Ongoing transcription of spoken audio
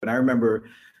And I remember,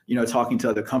 talking to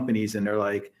other companies and they're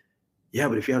like, yeah,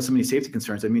 but if you have so many safety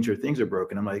concerns, that means your things are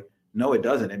broken. I'm like, no, it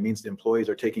doesn't. It means the employees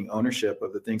are taking ownership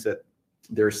of the things that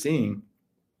they're seeing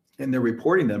and they're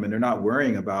reporting them, and they're not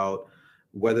worrying about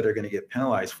whether they're going to get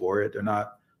penalized for it. They're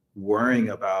not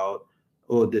worrying about,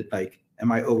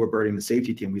 am I overburdening the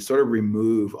safety team? We sort of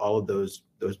remove all of those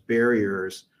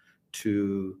barriers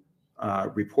to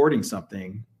reporting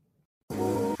something.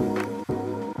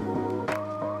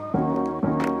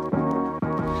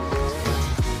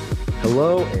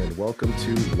 Hello and welcome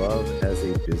to Love as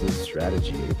a Business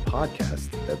Strategy, a podcast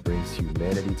that brings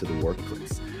humanity to the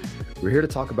workplace. We're here to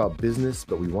talk about business,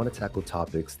 but we want to tackle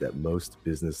topics that most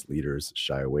business leaders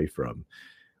shy away from.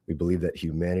 We believe that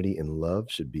humanity and love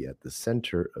should be at the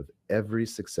center of every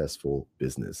successful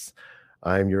business.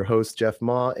 I'm your host, Jeff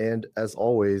Ma, and as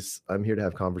always, I'm here to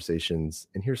have conversations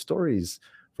and hear stories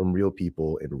from real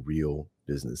people and real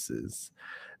businesses.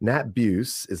 Nat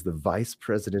Buse is the Vice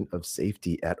President of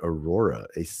Safety at Aurora,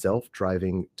 a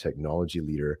self-driving technology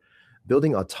leader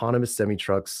building autonomous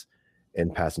semi-trucks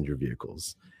and passenger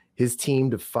vehicles. His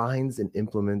team defines and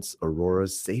implements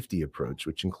Aurora's safety approach,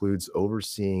 which includes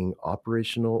overseeing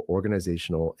operational,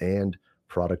 organizational, and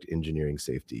product engineering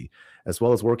safety, as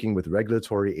well as working with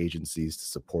regulatory agencies to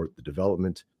support the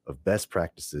development of best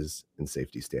practices and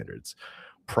safety standards.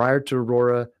 Prior to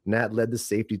Aurora, Nat led the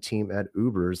safety team at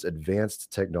Uber's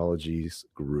Advanced Technologies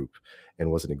Group and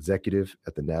was an executive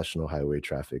at the National Highway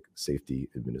Traffic Safety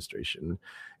Administration.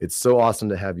 It's so awesome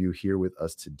to have you here with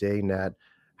us today, Nat.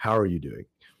 How are you doing?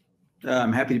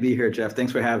 I'm happy to be here, Jeff.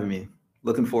 Thanks for having me.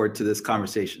 Looking forward to this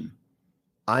conversation.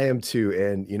 I am too.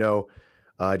 And,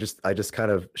 I just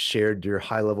kind of shared your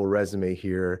high-level resume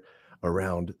here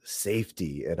around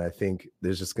safety. And I think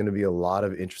there's just going to be a lot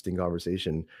of interesting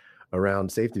conversation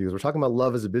around safety because we're talking about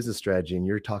love as a business strategy and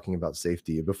you're talking about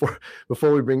safety. Before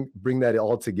we bring that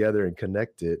all together and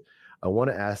connect it, I want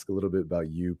to ask a little bit about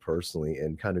you personally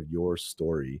and kind of your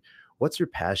story. What's your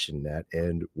passion, Nat,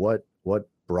 and what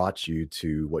brought you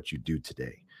to what you do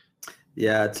today?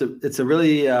 Yeah, it's a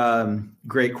really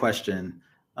great question.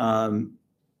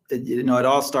 It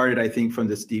all started, I think, from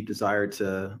this deep desire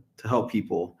to help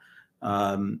people,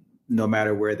 no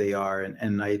matter where they are.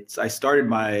 And I started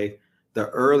the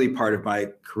early part of my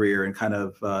career and kind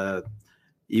of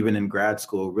even in grad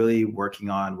school, really working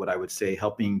on what I would say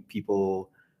helping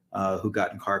people who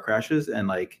got in car crashes and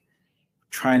like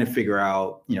trying to figure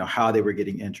out, how they were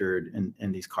getting injured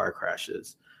in these car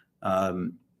crashes.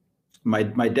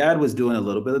 My dad was doing a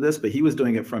little bit of this, but he was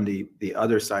doing it from the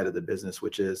other side of the business,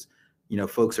 which is,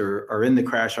 folks are in the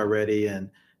crash already and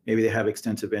maybe they have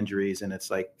extensive injuries and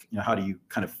it's like, how do you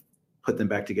kind of put them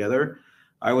back together?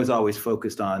 I was always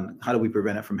focused on how do we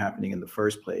prevent it from happening in the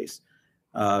first place.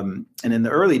 And in the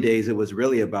early days, it was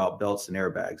really about belts and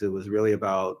airbags. It was really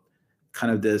about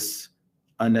kind of this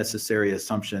unnecessary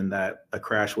assumption that a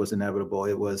crash was inevitable.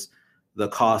 It was the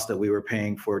cost that we were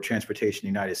paying for transportation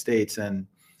in the United States. And,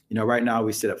 right now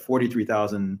we sit at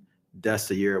 43,000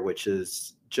 deaths a year, which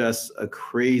is just a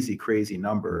crazy, crazy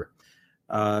number.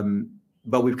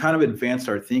 But we've kind of advanced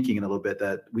our thinking in a little bit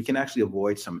that we can actually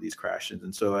avoid some of these crashes.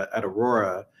 And so at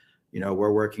Aurora,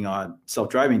 we're working on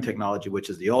self-driving technology, which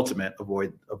is the ultimate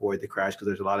avoid the crash, because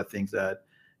there's a lot of things that,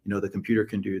 the computer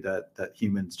can do that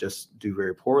humans just do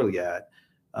very poorly at.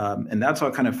 And that's how I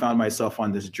kind of found myself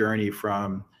on this journey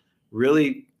from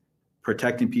really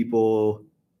protecting people,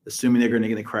 assuming they're going to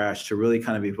get in a crash, to really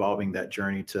kind of evolving that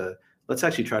journey to let's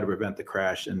actually try to prevent the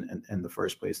crash in the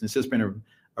first place. And it's just been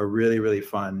a really, really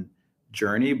fun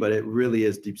journey, but it really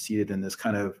is deep-seated in this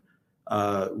kind of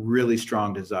really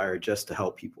strong desire just to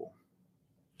help people.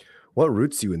 What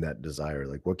roots you in that desire?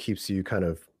 Like what keeps you kind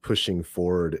of pushing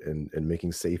forward and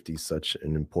making safety such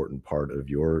an important part of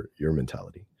your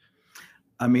mentality?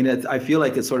 I mean, I feel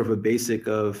like it's sort of a basic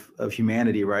of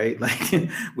humanity, right? Like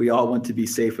we all want to be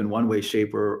safe in one way,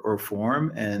 shape, or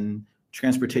form. And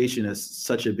transportation is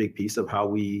such a big piece of how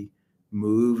we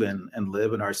move and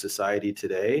live in our society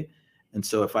today. And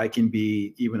so if I can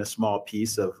be even a small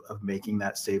piece of making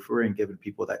that safer and giving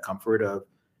people that comfort of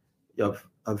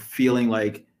feeling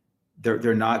like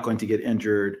they're not going to get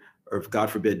injured or, if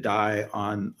God forbid, die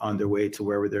on their way to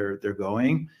wherever they're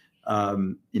going,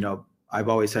 I've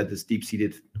always had this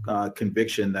deep-seated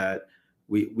conviction that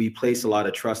we place a lot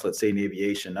of trust, let's say, in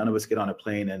aviation. None of us get on a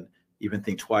plane and even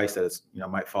think twice that it's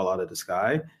might fall out of the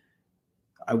sky.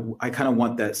 I kind of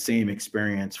want that same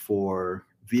experience for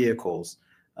vehicles.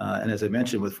 And as I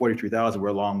mentioned, with 43,000, we're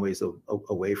a long ways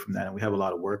away from that. And we have a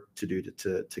lot of work to do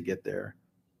to get there.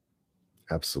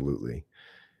 Absolutely.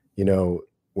 When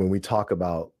we talk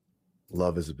about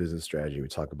love as a business strategy, we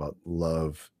talk about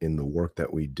love in the work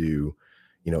that we do.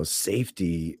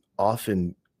 safety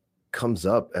often comes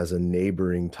up as a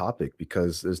neighboring topic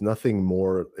because there's nothing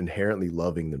more inherently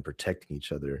loving than protecting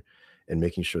each other and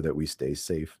making sure that we stay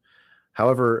safe.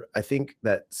 However, I think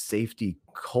that safety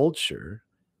culture,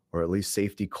 or at least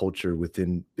safety culture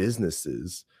within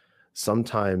businesses,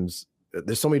 sometimes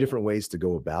there's so many different ways to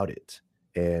go about it.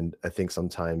 And I think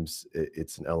sometimes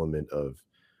it's an element of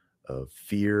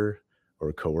fear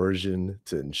or coercion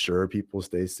to ensure people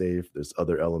stay safe. There's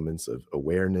other elements of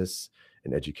awareness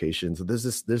and education. So there's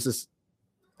this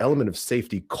element of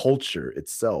safety culture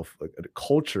itself, like a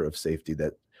culture of safety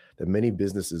that many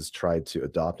businesses try to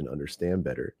adopt and understand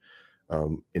better,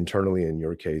 internally, in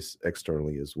your case,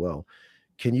 externally as well.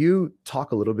 Can you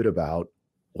talk a little bit about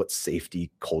what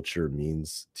safety culture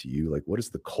means to you? Like, what is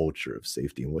the culture of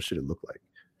safety and what should it look like?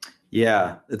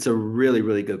 Yeah, it's a really,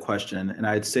 really good question. And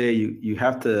I'd say you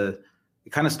have to,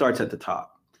 it kind of starts at the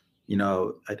top.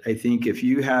 I think if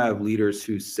you have leaders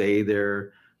who say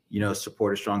they're,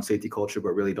 support a strong safety culture,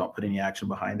 but really don't put any action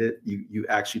behind it, you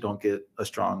actually don't get a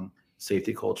strong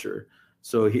safety culture.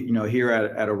 So, here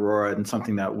at Aurora, and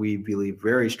something that we believe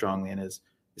very strongly in is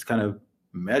kind of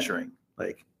measuring,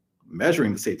 like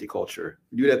measuring the safety culture.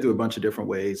 We do that through a bunch of different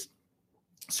ways: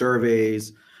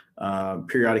 surveys,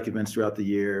 periodic events throughout the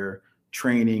year,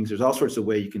 trainings. There's all sorts of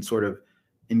ways you can sort of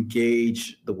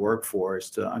engage the workforce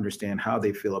to understand how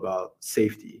they feel about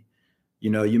safety.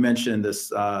 You mentioned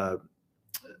this.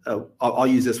 I'll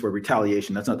use this word,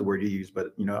 retaliation. That's not the word you use,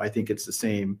 but I think it's the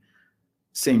same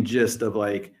gist of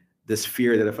like this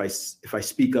fear that if I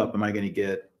speak up, am I going to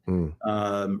get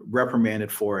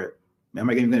reprimanded for it? Am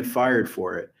I going to get fired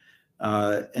for it?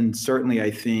 And certainly,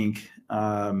 I think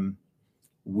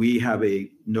we have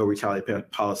a no retaliation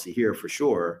policy here for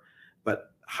sure,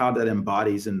 but how that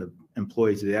embodies in the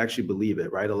employees, do they actually believe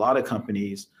it, right? A lot of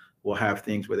companies will have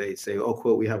things where they say, oh,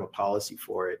 quote, we have a policy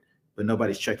for it, but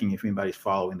nobody's checking if anybody's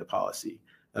following the policy.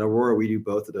 At Aurora, we do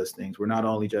both of those things. We're not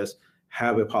only just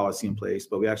have a policy in place,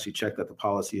 but we actually check that the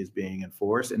policy is being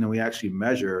enforced. And then we actually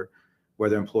measure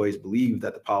whether employees believe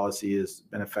that the policy has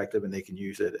been effective and they can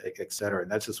use it, et cetera.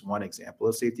 And that's just one example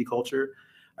of safety culture.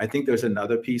 I think there's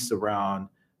another piece around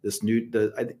this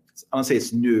I don't say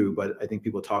it's new, but I think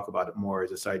people talk about it more as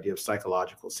this idea of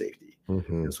psychological safety.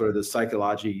 Sort of the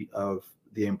psychology of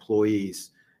the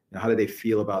employees. How do they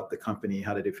feel about the company?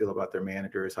 How do they feel about their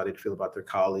managers? How do they feel about their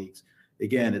colleagues?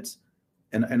 Again, it's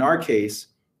in our case,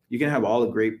 you can have all the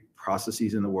great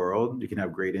processes in the world. You can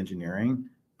have great engineering,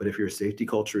 but if your safety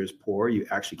culture is poor, you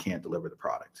actually can't deliver the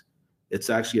product. It's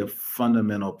actually a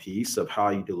fundamental piece of how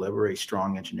you deliver a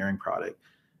strong engineering product.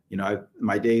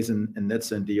 My days in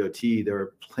NHTSA and DOT, there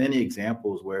are plenty of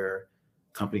examples where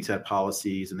companies had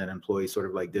policies and then employees sort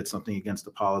of like did something against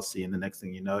the policy. And the next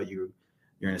thing you know, you're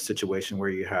in a situation where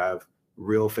you have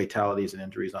real fatalities and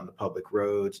injuries on the public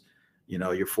roads.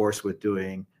 You're forced with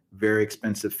doing very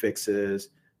expensive fixes,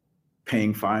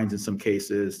 paying fines in some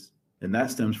cases, and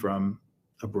that stems from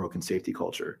a broken safety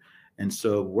culture. And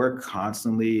so we're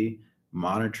constantly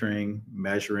monitoring,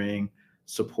 measuring,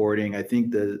 supporting. I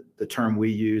think the term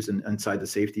we use inside the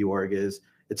safety org is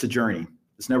it's a journey.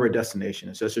 It's never a destination.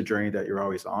 It's just a journey that you're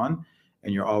always on,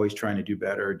 and you're always trying to do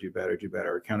better, do better, do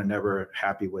better. We're kind of never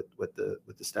happy with the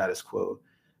status quo.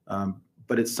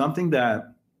 But it's something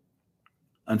that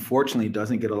unfortunately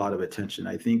doesn't get a lot of attention.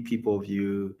 I think people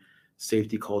view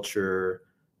safety culture,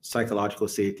 psychological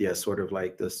safety as sort of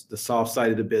like the soft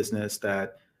side of the business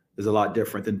that is a lot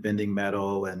different than bending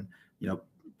metal and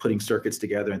putting circuits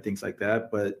together and things like that.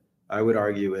 But I would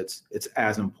argue it's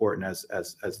as important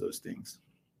as those things.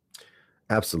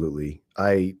 Absolutely.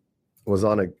 I was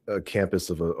on a campus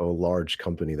of a large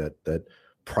company that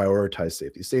prioritized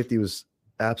safety. Safety was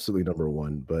absolutely number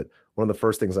one. But one of the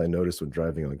first things I noticed when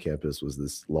driving on campus was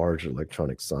this large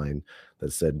electronic sign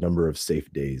that said number of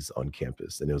safe days on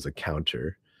campus. And it was a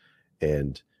counter.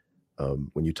 And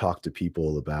when you talk to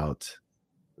people about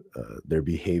their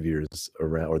behaviors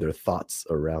around or their thoughts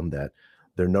around that,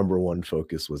 their number one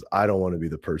focus was, I don't want to be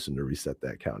the person to reset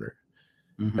that counter.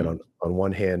 And on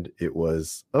one hand, it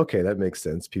was, okay, that makes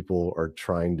sense. People are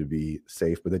trying to be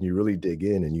safe, but then you really dig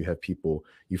in and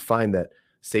you find that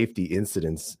safety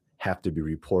incidents have to be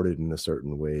reported in a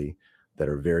certain way that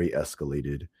are very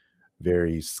escalated,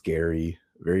 very scary,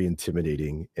 very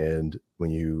intimidating. And when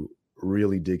you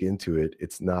really dig into it,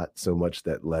 it's not so much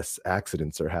that less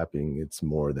accidents are happening. It's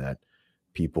more that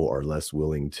people are less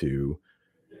willing to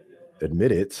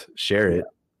admit it, share it,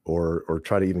 or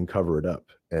try to even cover it up.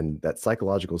 And that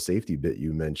psychological safety bit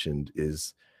you mentioned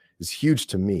is huge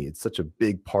to me. It's such a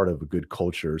big part of a good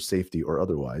culture, safety or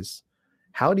otherwise.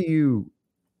 How do you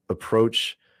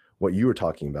approach what you were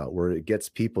talking about, where it gets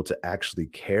people to actually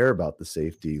care about the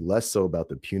safety, less so about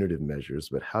the punitive measures,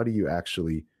 but how do you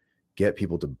actually get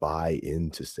people to buy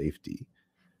into safety?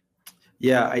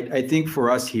 Yeah, I think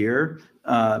for us here,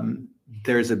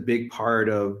 there's a big part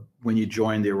of when you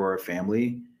join the Aurora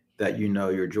family that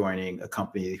you're joining a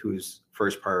company whose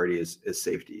first priority is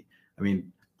safety. I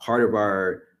mean, part of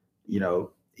our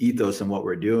ethos and what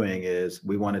we're doing is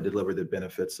we want to deliver the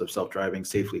benefits of self-driving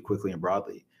safely, quickly, and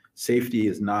broadly. Safety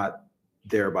is not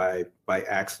there by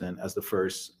accident as the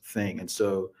first thing, and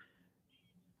so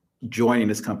joining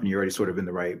this company, you're already sort of in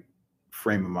the right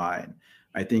frame of mind.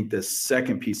 I think the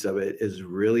second piece of it is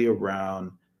really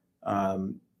around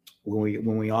when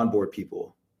we onboard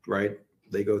people, right?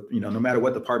 They go, no matter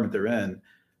what department they're in,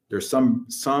 there's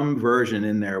some version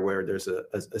in there where there's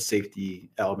a safety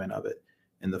element of it.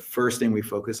 And the first thing we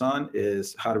focus on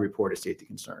is how to report a safety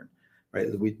concern, right?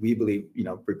 We believe,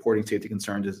 reporting safety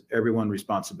concerns is everyone's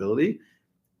responsibility,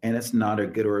 and it's not a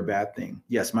good or a bad thing.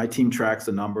 Yes, my team tracks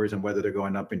the numbers and whether they're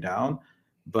going up and down,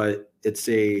 but it's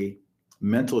a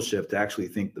mental shift to actually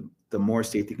think the more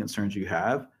safety concerns you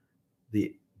have,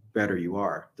 the better you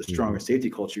are, the stronger safety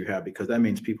culture you have, because that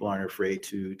means people aren't afraid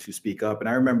to speak up. And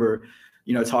I remember,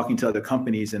 talking to other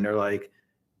companies, and they're like,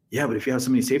 yeah, but if you have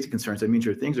so many safety concerns, that means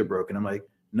your things are broken. I'm like,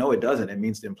 no, it doesn't. It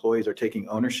means the employees are taking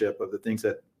ownership of the things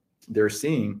that they're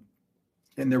seeing,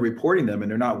 and they're reporting them, and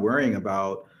they're not worrying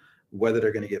about whether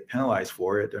they're going to get penalized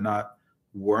for it. They're not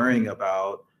worrying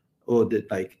about,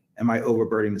 am I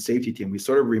overburdening the safety team? We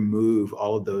sort of remove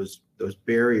all of those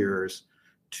barriers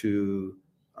to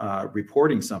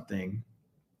reporting something.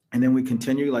 And then we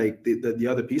continue, like the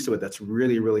other piece of it that's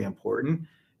really, really important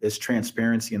is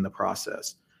transparency in the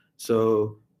process.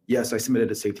 So yes, I submitted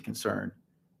a safety concern,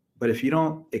 but if you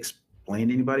don't explain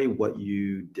to anybody what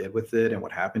you did with it and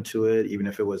what happened to it, even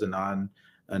if it was a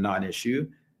non-issue,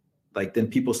 then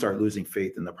people start losing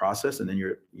faith in the process, and then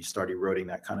you start eroding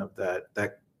that kind of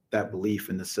that belief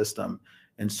in the system.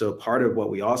 And so part of what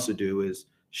we also do is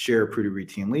share pretty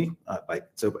routinely,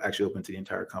 so actually open to the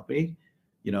entire company,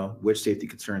 which safety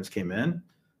concerns came in,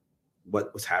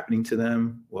 what was happening to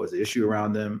them, what was the issue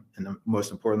around them, and then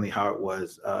most importantly, how it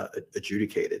was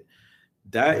adjudicated.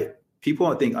 That people,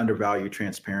 I think, undervalue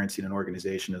transparency in an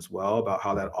organization as well, about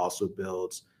how that also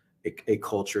builds a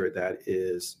culture that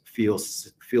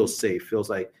feels safe, feels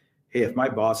like, hey, if my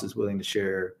boss is willing to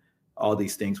share all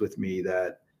these things with me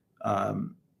that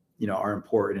are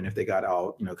important, and if they got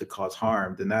out, could cause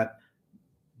harm, then that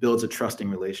builds a trusting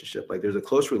relationship. Like there's a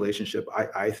close relationship,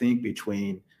 I think,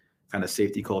 between kind of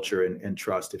safety culture and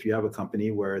trust. If you have a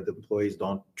company where the employees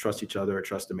don't trust each other or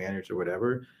trust the manager or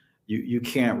whatever, you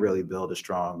can't really build a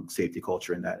strong safety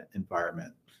culture in that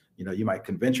environment. You might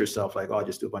convince yourself like, oh, I'll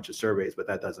just do a bunch of surveys, but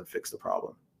that doesn't fix the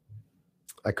problem.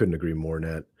 I couldn't agree more,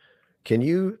 Nat. Can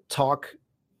you talk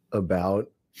about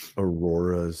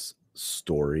Aurora's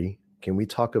story? Can we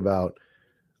talk about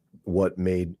what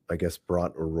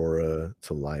brought Aurora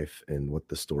to life and what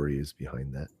the story is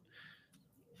behind that?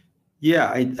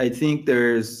 Yeah, I think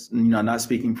there's, not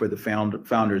speaking for the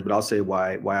founders, but I'll say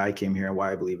why I came here and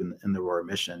why I believe in the Aurora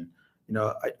mission.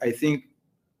 I think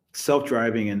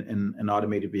self-driving and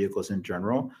automated vehicles in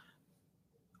general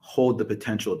hold the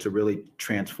potential to really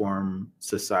transform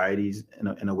societies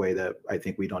in a way that I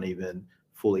think we don't even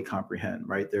fully comprehend,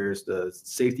 right? There's the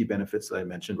safety benefits that I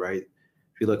mentioned, right?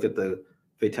 If you look at the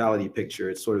fatality picture,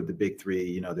 it's sort of the big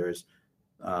three. There's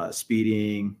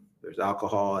speeding, there's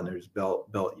alcohol, and there's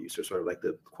belt use, or sort of like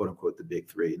the quote unquote the big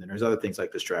three. And then there's other things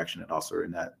like distraction that also are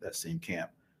in that same camp.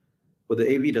 Well,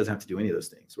 the AV doesn't have to do any of those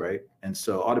things, right? And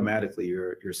so automatically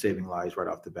you're saving lives right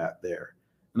off the bat there.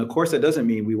 And of course, that doesn't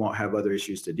mean we won't have other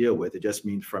issues to deal with. It just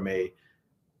means from a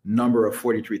number of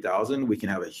 43,000, we can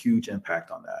have a huge impact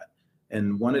on that.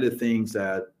 And one of the things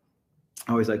that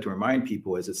I always like to remind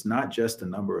people is it's not just the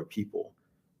number of people.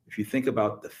 If you think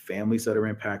about the families that are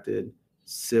impacted,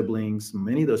 siblings,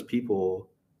 many of those people,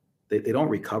 they don't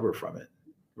recover from it,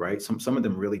 right? Some of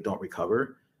them really don't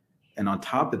recover. And on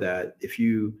top of that,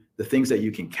 the things that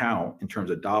you can count in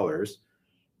terms of dollars,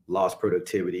 lost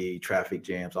productivity, traffic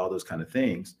jams, all those kind of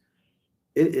things,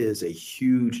 it is a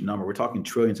huge number. We're talking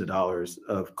trillions of dollars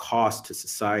of cost to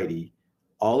society,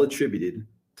 all attributed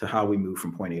to how we move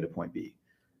from point A to point B.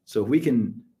 So if we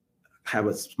can have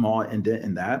a small indent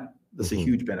in that, that's a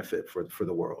huge benefit for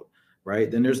the world, right?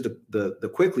 Then there's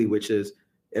the quickly, which is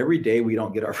every day we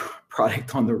don't get our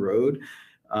product on the road,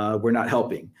 we're not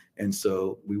helping. And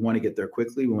so we want to get there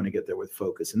quickly. We want to get there with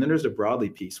focus. And then there's the broadly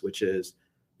piece, which is,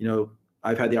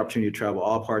 I've had the opportunity to travel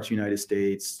all parts of the United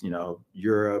States,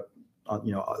 Europe,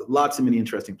 lots of many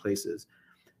interesting places.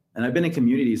 And I've been in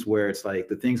communities where it's like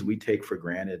the things we take for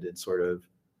granted and sort of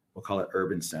we'll call it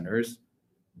urban centers,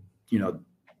 you know,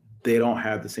 they don't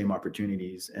have the same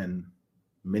opportunities in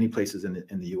many places in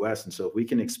the US. And so if we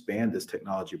can expand this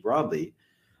technology broadly,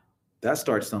 that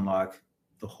starts to unlock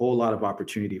a whole lot of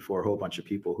opportunity for a whole bunch of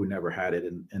people who never had it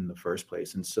in the first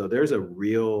place. And so there's a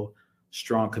real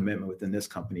strong commitment within this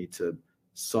company to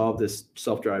solve this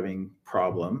self-driving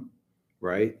problem,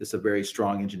 right? It's a very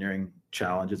strong engineering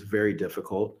challenge. It's very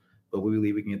difficult, but we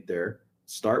believe we can get there.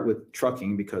 Start with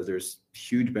trucking because there's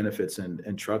huge benefits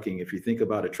in trucking. If you think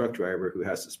about a truck driver who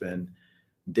has to spend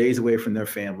days away from their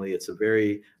family, it's a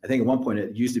very, I think at one point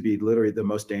it used to be literally the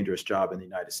most dangerous job in the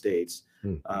United States.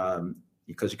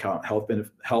 Because you count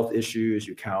health issues,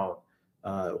 you count,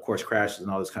 of course, crashes and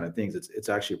all those kind of things. It's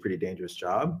actually a pretty dangerous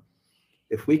job.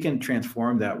 If we can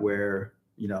transform that where,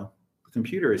 you know, the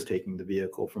computer is taking the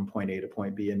vehicle from point A to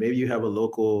point B, and maybe you have a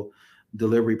local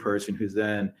delivery person who's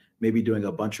then maybe doing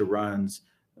a bunch of runs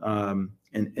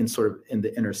in sort of in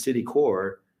the inner city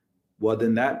core, well,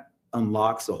 then that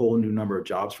unlocks a whole new number of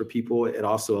jobs for people. It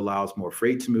also allows more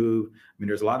freight to move. I mean,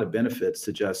 there's a lot of benefits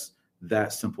to just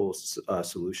that simple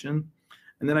solution.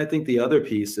 And then I think the other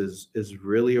piece is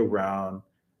really around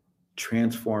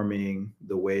transforming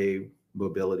the way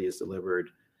mobility is delivered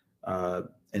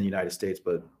in the United States,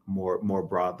 but more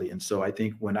broadly. And so I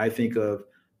think when I think of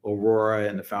Aurora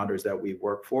and the founders that we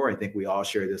work for, I think we all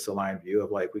share this aligned view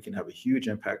of like, we can have a huge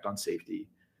impact on safety.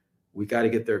 We got to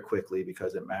get there quickly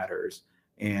because it matters.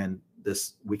 And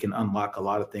we can unlock a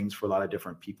lot of things for a lot of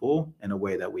different people in a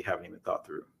way that we haven't even thought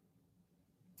through.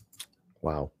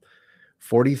 Wow.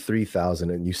 43,000.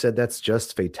 And you said that's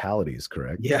just fatalities,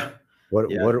 correct? Yeah.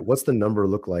 What's the number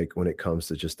look like when it comes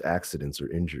to just accidents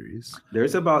or injuries?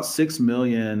 There's about 6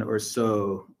 million or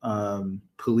so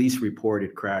police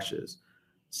reported crashes.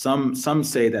 Some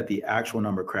say that the actual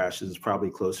number of crashes is probably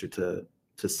closer to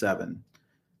 7,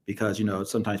 because, you know,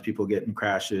 sometimes people get in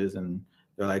crashes and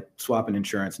they're like swapping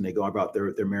insurance and they go about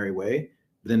their merry way.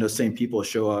 But then those same people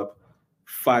show up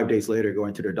 5 days later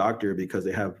going to their doctor because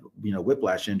they have, you know,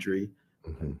 whiplash injury.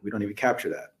 We don't even capture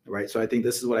that, right? So I think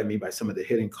this is what I mean by some of the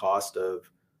hidden cost of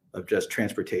just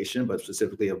transportation, but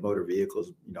specifically of motor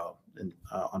vehicles, you know,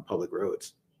 on public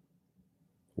roads.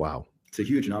 Wow. It's a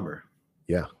huge number.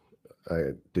 Yeah.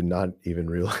 I did not even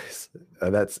realize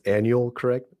that's annual,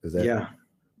 correct? Is that? Yeah.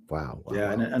 Wow.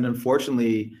 Yeah. And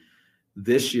unfortunately,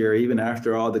 this year, even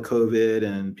after all the COVID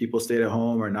and people stayed at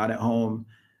home or not at home,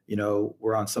 you know,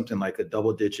 we're on something like a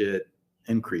double-digit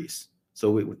increase.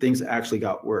 So things actually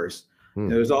got worse. You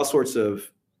know, there's all sorts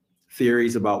of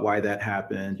theories about why that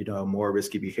happened, you know, more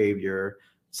risky behavior.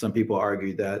 Some people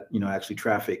argue that, you know, actually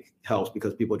traffic helps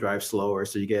because people drive slower.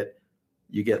 So you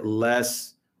get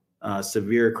less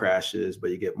severe crashes, but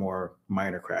you get more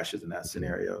minor crashes in that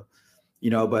scenario. You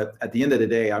know, but at the end of the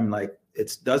day, I'm like,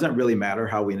 it doesn't really matter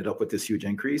how we ended up with this huge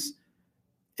increase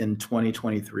in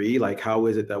 2023. Like, how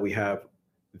is it that we have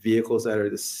vehicles that are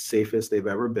the safest they've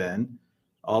ever been,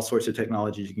 all sorts of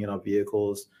technologies you can get on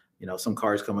vehicles, you know, some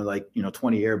cars come with like, you know,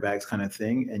 20 airbags kind of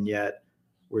thing. And yet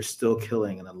we're still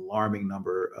killing an alarming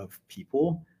number of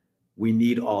people. We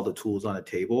need all the tools on the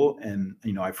table. And,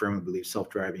 you know, I firmly believe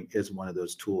self-driving is one of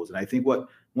those tools. And I think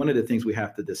one of the things we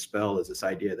have to dispel is this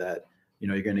idea that, you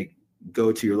know, you're going to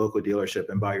go to your local dealership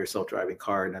and buy your self-driving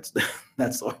car and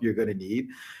that's all you're going to need.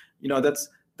 You know,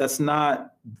 that's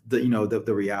not the, you know,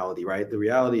 the reality, right? The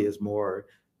reality is more,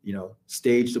 you know,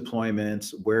 stage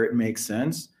deployments where it makes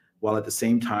sense, while at the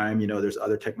same time, you know, there's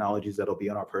other technologies that'll be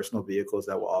on our personal vehicles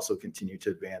that will also continue to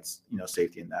advance, you know,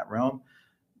 safety in that realm.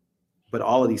 But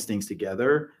all of these things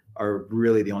together are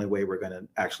really the only way we're going to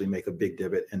actually make a big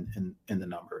divot in the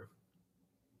number.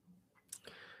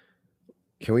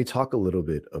 Can we talk a little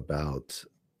bit about,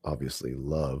 obviously,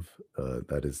 love?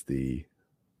 That is the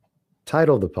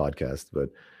title of the podcast, but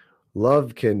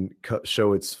love can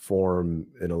show its form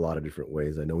in a lot of different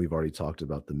ways. I know we've already talked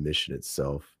about the mission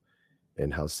itself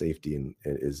and how safety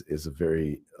is a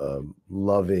very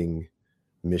loving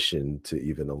mission to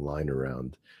even align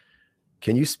around.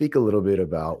 Can you speak a little bit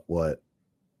about what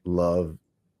love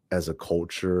as a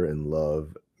culture and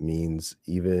love means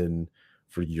even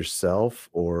for yourself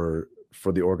or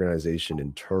for the organization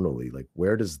internally? Like,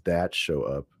 where does that show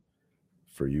up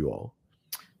for you all?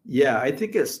 Yeah, I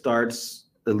think it starts,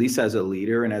 at least as a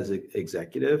leader and as an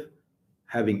executive,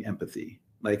 having empathy.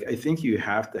 Like, I think you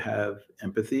have to have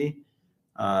empathy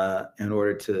in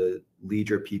order to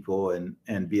lead your people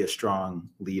and be a strong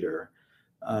leader.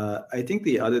 I think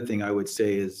the other thing I would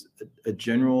say is a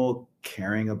general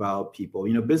caring about people.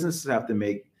 You know, businesses have to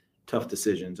make tough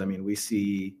decisions. I mean, we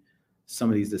see some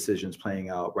of these decisions playing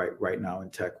out right now in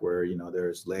tech where, you know,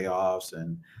 there's layoffs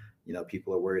and, you know,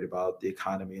 people are worried about the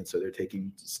economy. And so they're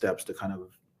taking steps to kind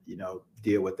of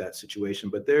deal with that situation.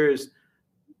 But there is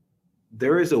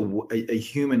a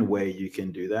human way you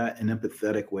can do that, an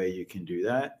empathetic way you can do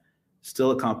that,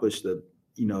 still accomplish the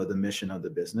mission of the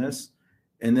business.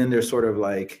 And then there's sort of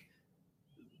like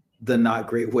the not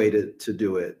great way to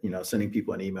do it, sending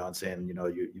people an email and saying,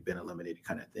 you've been eliminated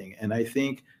kind of thing. And I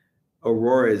think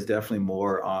Aurora is definitely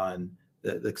more on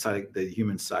the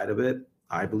human side of it.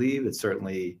 I believe it's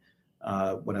certainly,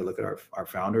 when I look at our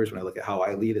founders, when I look at how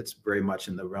I lead, it's very much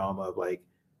in the realm of like,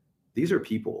 these are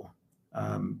people.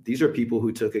 These are people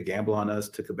who took a gamble on us,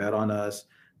 took a bet on us.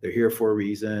 They're here for a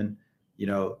reason.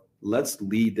 Let's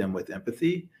lead them with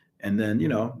empathy. And then,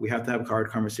 we have to have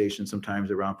hard conversations sometimes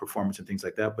around performance and things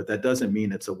like that. But that doesn't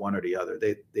mean it's a one or the other.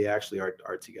 They actually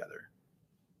are together.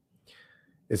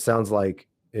 It sounds like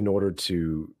in order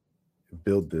to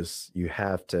build this, you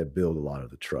have to build a lot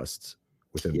of the trust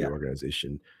within the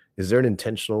organization. Is there an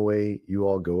intentional way you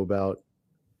all go about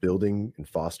building and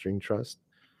fostering trust?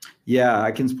 Yeah,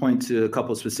 I can point to a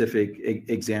couple of specific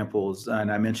examples.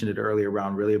 And I mentioned it earlier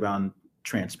around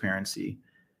transparency.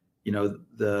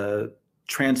 The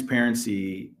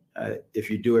transparency, if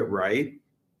you do it right,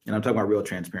 and I'm talking about real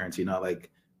transparency, not like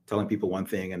telling people one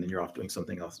thing and then you're off doing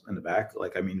something else in the back.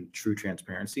 Like, I mean, true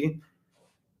transparency,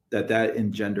 that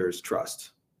engenders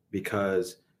trust.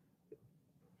 Because,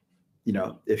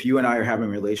 if you and I are having a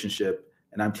relationship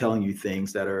and I'm telling you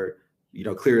things that are,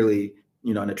 clearly,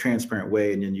 in a transparent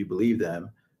way, and then you believe them,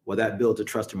 well, that builds a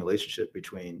trusting relationship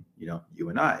between, you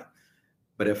and I.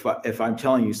 But if I'm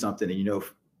telling you something and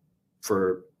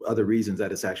for other reasons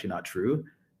that it's actually not true,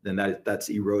 then that's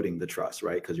eroding the trust,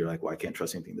 right? Because you're like, well, I can't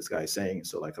trust anything this guy is saying,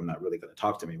 so like I'm not really going to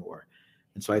talk to him anymore.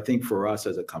 And so I think for us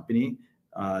as a company,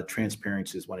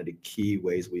 transparency is one of the key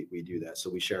ways we do that. So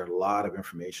we share a lot of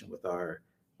information with our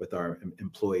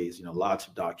employees. Lots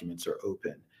of documents are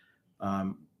open.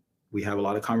 We have a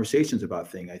lot of conversations about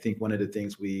things. I think one of the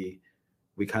things we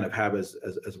kind of have as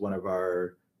one of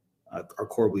our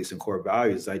core beliefs and core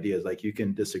values, ideas like you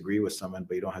can disagree with someone,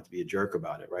 but you don't have to be a jerk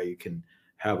about it, right? You can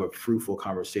have a fruitful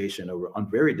conversation on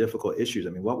very difficult issues. I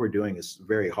mean, what we're doing is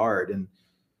very hard, and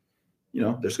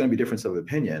there's going to be difference of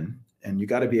opinion, and you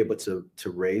got to be able to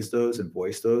raise those and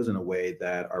voice those in a way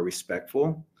that are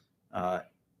respectful,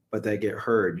 but that get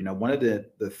heard. One of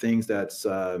the things that's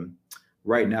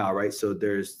right now, right? So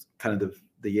there's kind of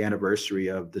the anniversary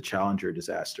of the Challenger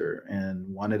disaster, and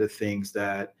one of the things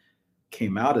that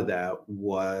came out of that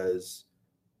was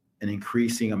an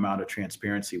increasing amount of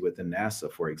transparency within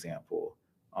NASA, for example,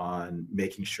 on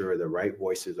making sure the right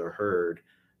voices are heard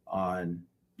on,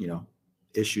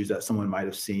 issues that someone might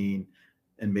have seen,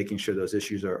 and making sure those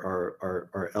issues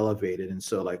are elevated. And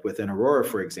so like within Aurora,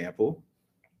 for example,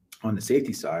 on the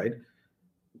safety side,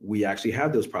 we actually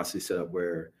have those processes set up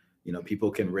where,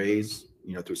 people can raise,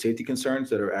 through safety concerns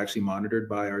that are actually monitored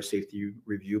by our safety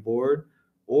review board,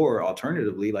 or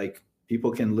alternatively, like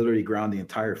people can literally ground the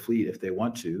entire fleet if they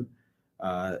want to,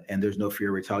 and there's no fear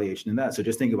of retaliation in that. So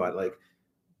just think about it, like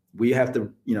we have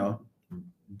to,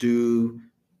 do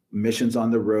missions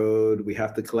on the road, we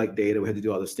have to collect data, we have to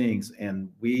do all those things, and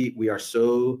we are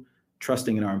so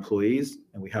trusting in our employees,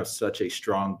 and we have such a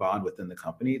strong bond within the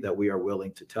company that we are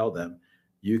willing to tell them,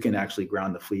 you can actually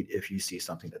ground the fleet if you see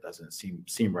something that doesn't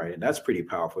seem right. And that's pretty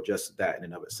powerful, just that in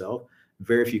and of itself.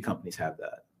 Very few companies have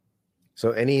that.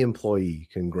 So any employee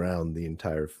can ground the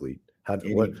entire fleet.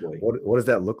 What does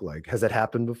that look like? Has that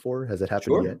happened before? Has it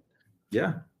happened yet?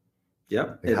 Yeah.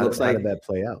 Yeah. How did that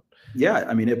play out? Yeah.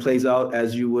 I mean, it plays out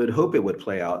as you would hope it would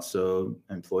play out. So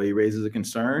employee raises a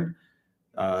concern.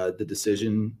 The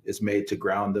decision is made to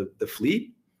ground the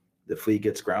fleet. The fleet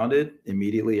gets grounded.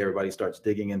 Immediately, everybody starts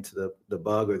digging into the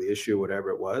bug or the issue, or whatever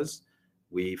it was.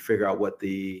 We figure out what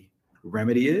the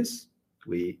remedy is.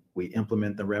 We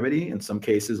implement the remedy. In some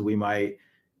cases, we might,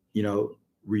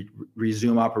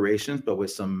 resume operations, but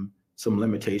with some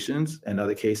limitations. In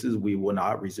other cases, we will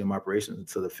not resume operations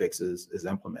until the fix is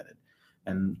implemented.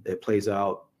 And it plays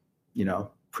out,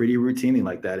 pretty routinely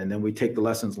like that. And then we take the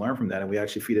lessons learned from that and we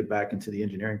actually feed it back into the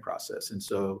engineering process. And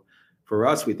so for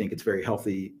us, we think it's a very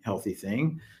healthy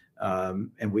thing.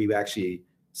 And we actually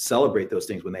celebrate those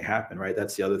things when they happen, right?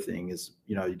 That's the other thing is,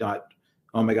 you're not,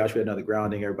 oh my gosh, we had another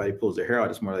grounding, everybody pulls their hair out.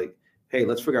 It's more like, hey,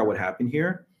 let's figure out what happened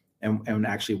here and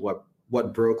actually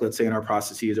what broke, let's say, in our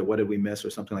processes, or what did we miss or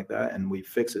something like that. And we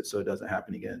fix it so it doesn't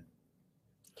happen again.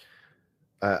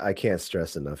 I can't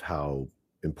stress enough how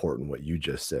important what you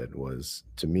just said was,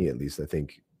 to me at least. I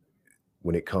think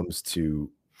when it comes to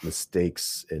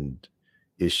mistakes and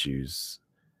issues,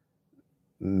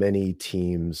 many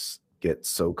teams get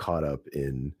so caught up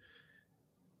in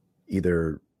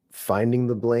either finding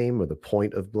the blame or the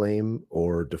point of blame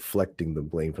or deflecting the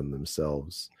blame from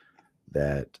themselves.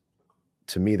 That,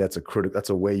 to me, that's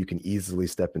a way you can easily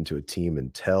step into a team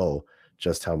and tell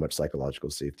just how much psychological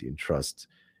safety and trust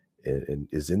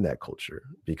is in that culture,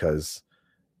 because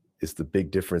it's the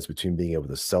big difference between being able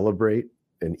to celebrate.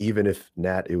 And even if,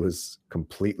 Nat, it was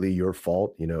completely your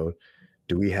fault,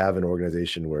 do we have an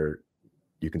organization where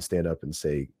you can stand up and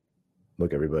say,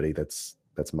 look, everybody, that's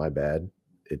my bad.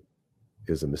 It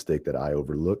is a mistake that I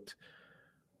overlooked.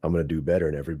 I'm going to do better.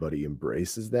 And everybody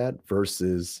embraces that,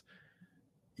 versus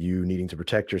you needing to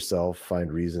protect yourself,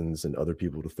 find reasons and other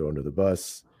people to throw under the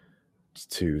bus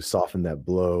to soften that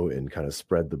blow and kind of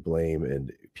spread the blame.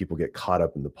 And people get caught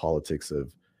up in the politics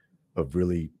of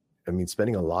really,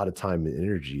 spending a lot of time and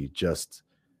energy just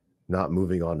not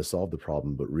moving on to solve the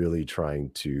problem, but really trying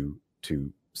to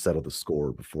settle the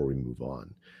score before we move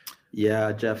on.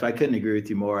 Yeah, Jeff, I couldn't agree with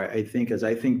you more. I think as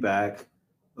I think back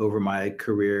over my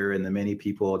career and the many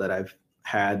people that I've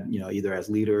had, either as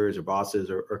leaders or bosses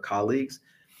or colleagues,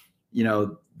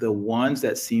 the ones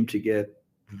that seem to get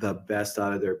the best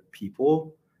out of their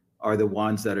people are the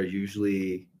ones that are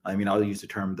usually, I'll use the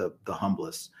term the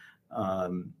humblest.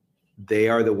 They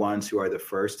are the ones who are the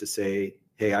first to say,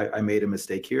 hey, I made a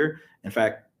mistake here. In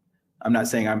fact, I'm not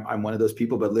saying I'm one of those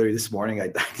people, but literally this morning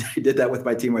I did that with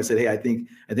my team where I said, hey, I think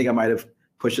I might have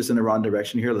pushed us in the wrong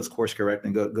direction here. Let's course correct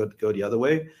and go the other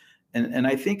way. And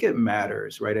I think it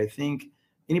matters, right? I think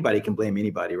anybody can blame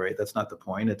anybody, right? That's not the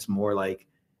point. It's more like,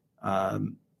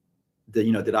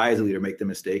 did I as a leader make the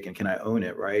mistake and can I own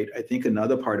it, right? I think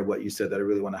another part of what you said that I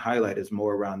really want to highlight is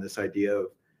more around this idea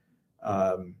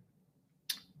of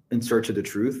in search of the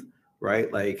truth,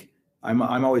 right? Like I'm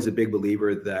always a big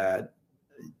believer that,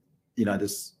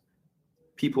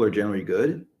 people are generally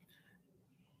good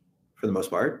for the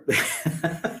most part.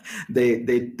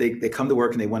 They come to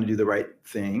work and they want to do the right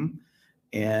thing.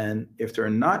 And if they're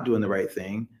not doing the right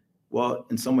thing, well,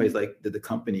 in some ways, like, did the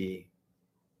company,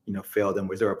 fail them?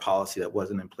 Was there a policy that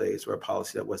wasn't in place, or a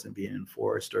policy that wasn't being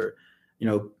enforced? Or,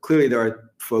 clearly there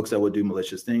are folks that will do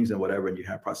malicious things and whatever, and you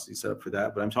have processes set up for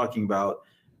that. But I'm talking about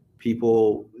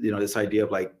people, this idea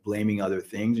of like blaming other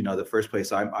things. The first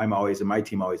place I'm always, and my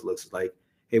team always looks like,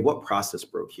 hey, what process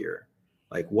broke here?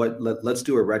 Like let's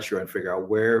do a retro and figure out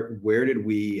where did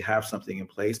we have something in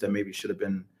place that maybe should have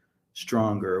been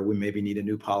stronger. We maybe need a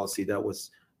new policy that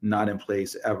was not in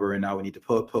place ever, and now we need to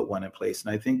put one in place. And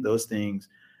I think those things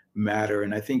matter.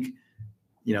 And I think,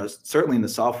 certainly in the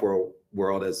software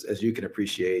world, as you can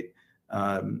appreciate,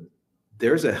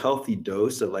 there's a healthy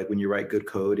dose of, like, when you write good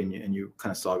code and you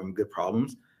kind of solving good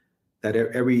problems, that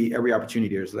every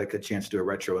opportunity there's like a chance to do a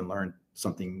retro and learn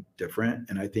something different.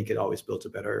 And I think it always builds a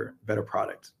better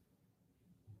product.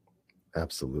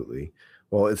 Absolutely.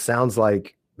 Well, it sounds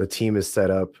like the team is set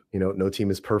up, no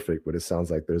team is perfect, but it sounds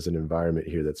like there's an environment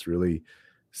here that's really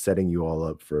setting you all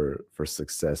up for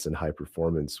success and high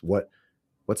performance.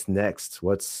 What's next?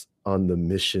 What's on the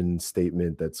mission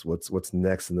statement? That's what's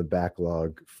next in the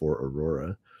backlog for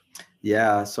Aurora?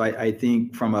 Yeah, so I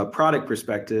think from a product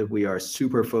perspective, we are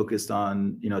super focused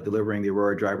on delivering the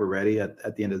Aurora Driver Ready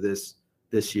at the end of this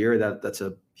year. That's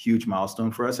a huge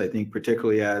milestone for us. I think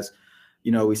particularly as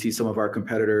we see some of our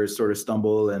competitors sort of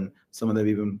stumble and some of them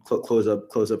even close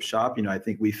up shop. I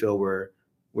think we feel we're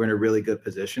in a really good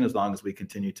position as long as we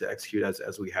continue to execute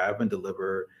as we have and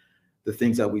deliver the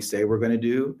things that we say we're going to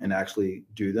do and actually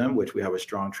do them, which we have a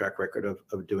strong track record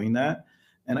of doing that.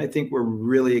 And I think we're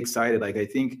really excited. Like, I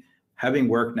think having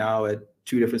worked now at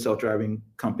 2 different self-driving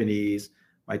companies,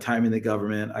 my time in the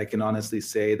government, I can honestly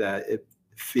say that it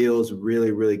feels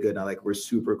really, really good now. Like, we're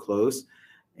super close.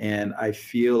 And I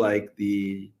feel like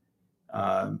the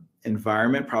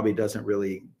environment probably doesn't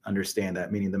really understand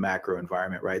that, meaning the macro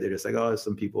environment, right? They're just like, oh, there's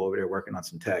some people over there working on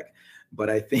some tech. But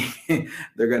I think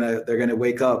they're gonna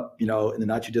wake up, in the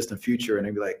not too distant future, and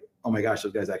they'll be like, oh my gosh,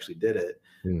 those guys actually did it.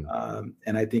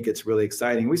 And I think it's really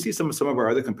exciting. We see some of our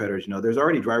other competitors, there's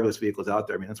already driverless vehicles out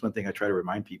there. That's one thing I try to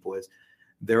remind people is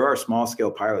there are small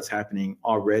scale pilots happening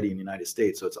already in the United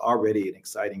States. So it's already an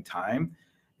exciting time.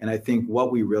 And I think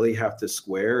what we really have to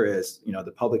square is,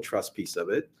 the public trust piece of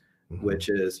it, which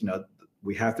is,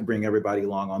 we have to bring everybody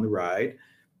along on the ride.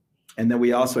 And then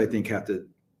we also, I think, have to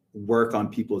work on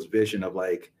people's vision of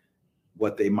like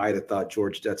what they might have thought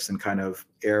George Jetson kind of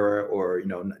era, or,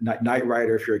 Knight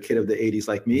Rider, if you're a kid of the 80s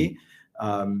like me,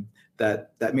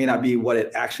 that may not be what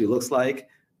it actually looks like,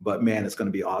 but man, it's going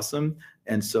to be awesome.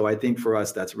 And so I think for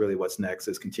us, that's really what's next,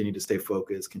 is continue to stay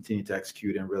focused, continue to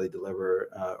execute, and really deliver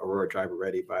Aurora Driver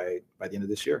Ready by the end of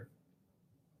this year.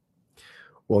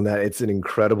 Well, Nat, it's an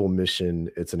incredible mission.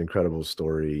 It's an incredible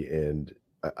story. And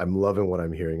I'm loving what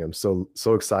I'm hearing. I'm so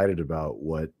excited about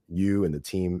what you and the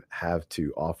team have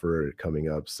to offer coming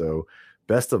up. So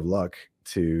best of luck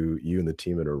to you and the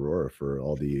team at Aurora for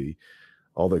all the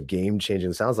game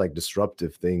changing, sounds like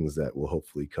disruptive things that will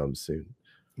hopefully come soon.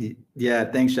 Yeah,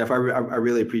 thanks, Jeff. I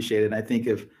really appreciate it. And I think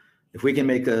if we can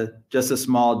make just a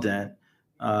small dent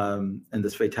in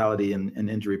this fatality and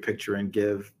injury picture, and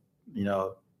give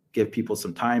people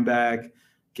some time back,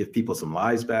 give people some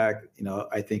lives back,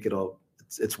 I think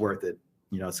it's worth it.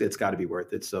 It's got to be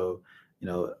worth it. So,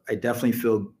 I definitely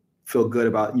feel good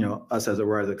about us as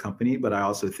a company, but I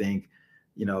also think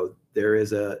there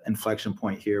is a inflection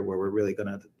point here where we're really going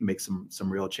to make some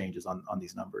real changes on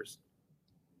these numbers.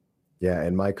 Yeah,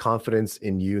 and my confidence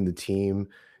in you and the team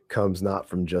comes not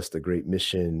from just a great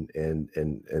mission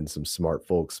and some smart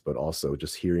folks, but also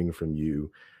just hearing from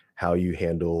you how you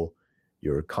handle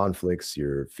your conflicts,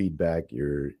 your feedback,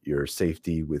 your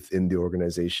safety within the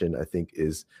organization, I think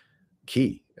is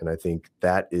key. And I think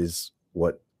that is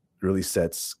what really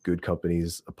sets good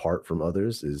companies apart from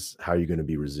others, is how you're going to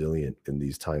be resilient in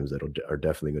these times that are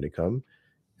definitely going to come.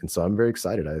 And so I'm very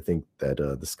excited. I think that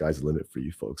the sky's the limit for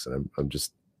you folks. And I'm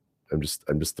just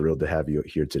thrilled to have you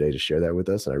here today to share that with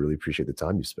us. And I really appreciate the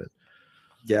time you spent.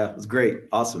 Yeah, it was great.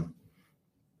 Awesome.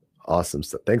 Awesome.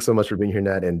 So thanks so much for being here,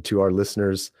 Nat. And to our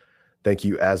listeners, thank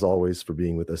you as always for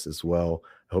being with us as well.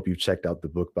 I hope you've checked out the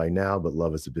book by now, but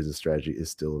Love as a Business Strategy is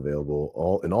still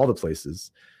available in all the places.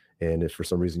 And if for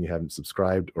some reason you haven't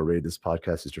subscribed or rated this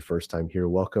podcast, it's your first time here,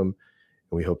 welcome.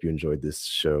 And we hope you enjoyed this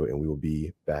show, and we will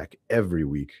be back every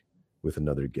week with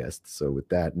another guest. So with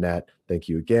that, Nat, thank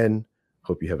you again.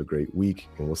 Hope you have a great week,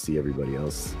 and we'll see everybody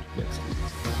else next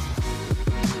week.